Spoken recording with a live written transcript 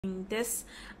this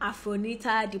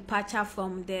Afronita departure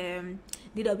from the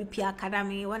DWP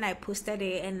Academy when I posted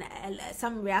it, and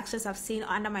some reactions I've seen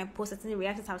under my post, and the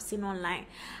reactions I've seen online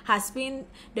has been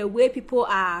the way people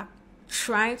are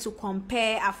trying to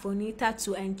compare Afronita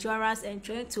to Endurance and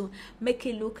trying to make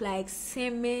it look like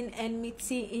seeming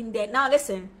enmity in there. Now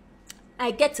listen,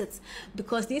 I get it,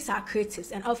 because these are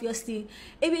creatives, and obviously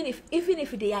even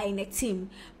if they are in a team,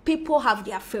 people have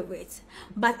their favorites.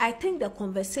 But I think the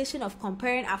conversation of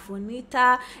comparing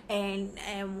Afronita and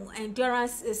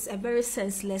Endurance is a very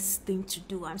senseless thing to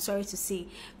do. I'm sorry to say,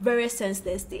 very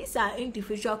senseless. These are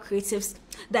individual creatives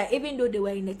that, even though they were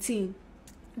in a team,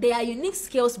 their unique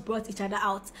skills brought each other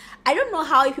out. I don't know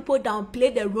how people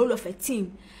downplay the role of a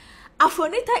team.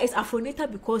 Afronita is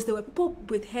Afronita because there were people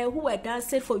with her who were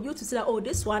dancing for you to see that, oh,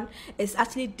 this one is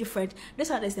actually different.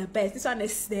 This one is the best. This one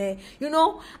is the,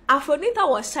 Afronita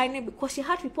was shining because she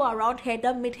had people around her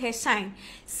that made her shine.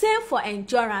 Same for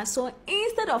Endurance. So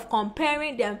instead of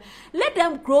comparing them, let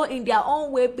them grow in their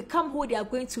own way, become who they are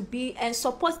going to be, and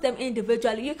support them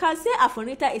individually. You can say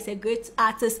Afronita is a great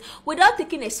artist without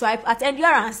taking a swipe at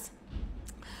Endurance.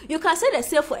 You can say the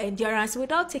same for Endurance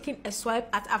without taking a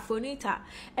swipe at Afronita.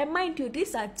 And mind you,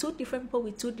 these are two different people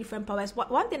with two different powers.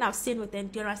 One thing I've seen with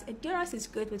Endurance is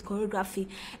great with choreography,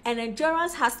 and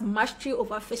Endurance has mastery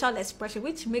over facial expression,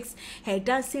 which makes her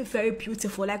dancing very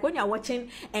beautiful. Like when you're watching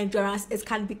Endurance, it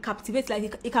can be captivating.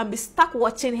 Like you can be stuck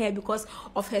watching her because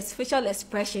of her facial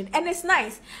expression, and it's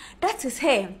nice. That is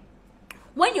her.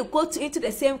 When you go into the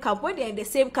same camp, when they're in the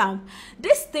same camp,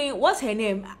 this thing, what's her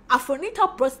name?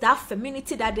 Afronita brought that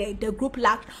femininity that the group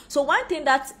lacked. So one thing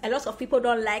that a lot of people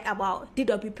don't like about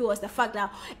DWP was the fact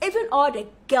that even all the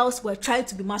girls were trying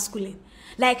to be masculine.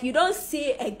 Like you don't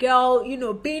see a girl,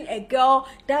 being a girl,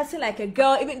 dancing like a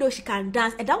girl, even though she can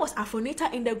dance. And that was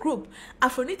Afronita in the group.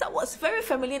 Afronita was very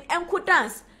feminine and could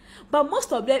dance. But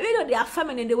most of them, even though they are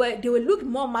feminine, they were looked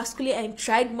more masculine and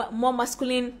tried more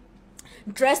masculine,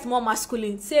 dressed more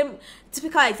masculine. Same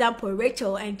typical example,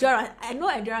 Rachel, Endurance. I know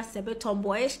Endurance is a bit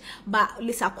tomboyish, but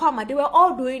Lisa Kwama, they were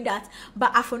all doing that.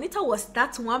 But Afronita was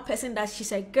that one person that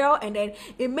she's a girl, and then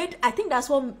it made, I think that's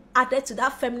what added to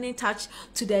that feminine touch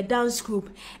to the dance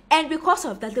group. And because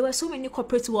of that, there were so many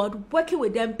corporate world working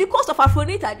with them because of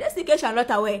Afronita. Just in case you're not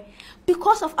aware,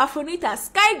 because of Afronita,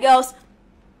 Sky Girls,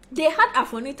 they had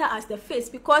Afronita as the face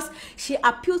because she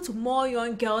appealed to more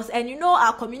young girls. And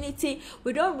our community,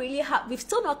 we've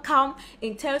still not come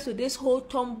in terms with this whole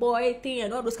tomboy thing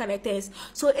and all those kind of things.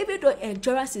 So even though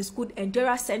Endurance is good,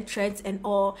 Endurance sent trends and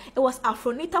all, it was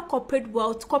Afronita corporate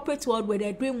world where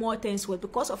they're doing more things with,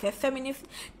 because of her feminine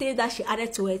thing that she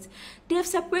added to it. They've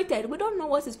separated. We don't know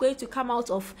what is going to come out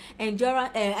of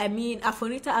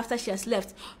Afronita after she has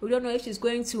left. We don't know if she's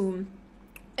going to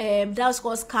dance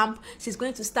course camp, she's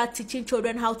going to start teaching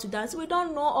children how to dance. We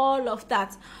don't know all of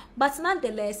that, but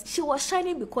nonetheless, she was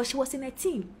shining because she was in a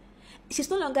team. She's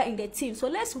no longer in the team, so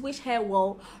let's wish her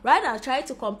well. Right now, try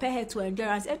to compare her to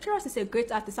Endurance. Endurance is a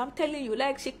great artist. I'm telling you,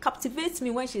 like, she captivates me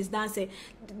when she's dancing.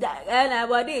 You see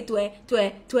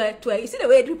the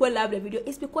way people love the video?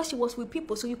 It's because she was with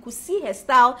people, so you could see her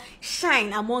style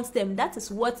shine amongst them. That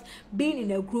is what being in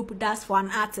a group does for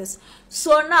an artist.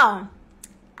 So now,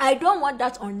 I don't want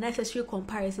that unnecessary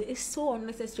comparison. It's so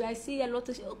unnecessary. I see a lot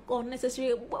of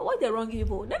unnecessary. What the wrong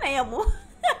people? Then I am.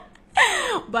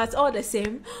 But all the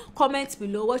same, comment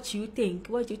below what you think.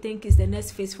 What you think is the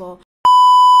next phase for